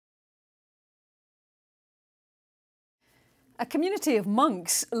A community of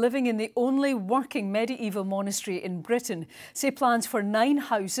monks living in the only working medieval monastery in Britain say plans for 9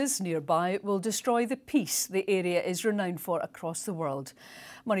 houses nearby will destroy the peace the area is renowned for across the world.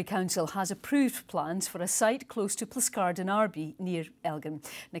 Moray Council has approved plans for a site close to Pluscarden Abbey near Elgin.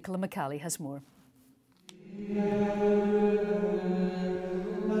 Nicola McCally has more.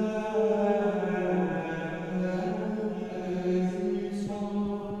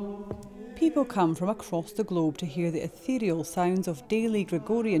 People come from across the globe to hear the ethereal sounds of daily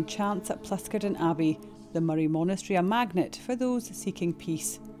Gregorian chants at Pluscarden Abbey, the Moray Monastery, a magnet for those seeking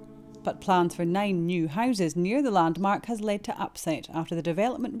peace. But plans for 9 new houses near the landmark has led to upset after the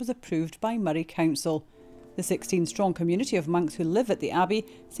development was approved by Moray Council. The 16-strong community of monks who live at the Abbey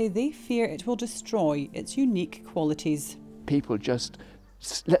say they fear it will destroy its unique qualities. People just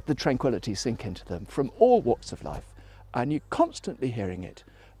let the tranquility sink into them from all walks of life, and you're constantly hearing it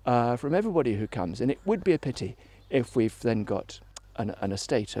from everybody who comes, and it would be a pity if we've then got an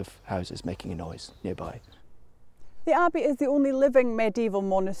estate of houses making a noise nearby. The Abbey is the only living medieval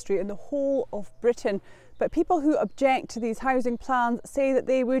monastery in the whole of Britain, but people who object to these housing plans say that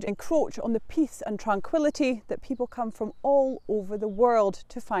they would encroach on the peace and tranquility that people come from all over the world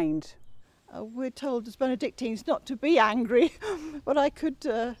to find. We're told as Benedictines not to be angry, but I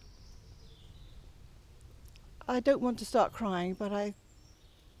don't want to start crying, but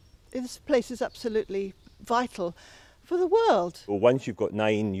this place is absolutely vital for the world. Well, once you've got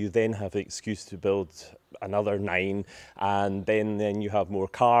 9, you then have an excuse to build another 9, and then you have more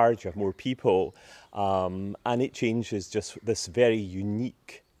cars, you have more people, and it changes just this very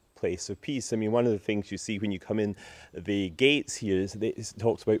unique place of peace. I mean, one of the things you see when you come in the gates here is that it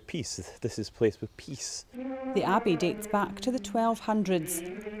talks about peace. This is a place with peace. The Abbey dates back to the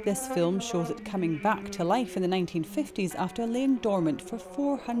 1200s. This film shows it coming back to life in the 1950s after laying dormant for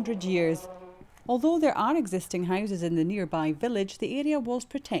 400 years. Although there are existing houses in the nearby village, the area was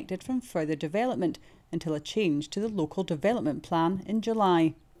protected from further development until a change to the local development plan in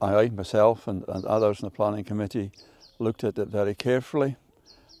July. I myself and others in the planning committee looked at it very carefully,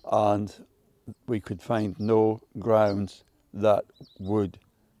 and we could find no grounds that would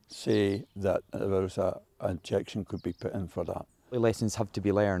say that there was an objection could be put in for that. Lessons have to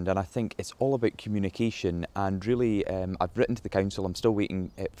be learned, and I think it's all about communication, and really I've written to the council, I'm still waiting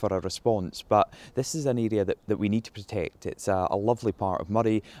for a response, but this is an area that we need to protect. It's a lovely part of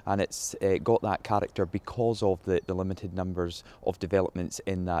Moray, and it's got that character because of the limited numbers of developments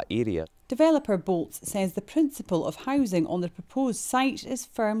in that area. Developer Bolts says the principle of housing on the proposed site is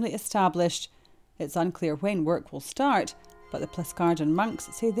firmly established. It's unclear when work will start, but the Pluscarden monks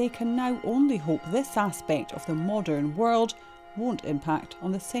say they can now only hope this aspect of the modern world won't impact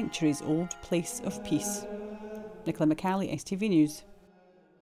on the centuries-old place of peace. Nicola McCally, STV News.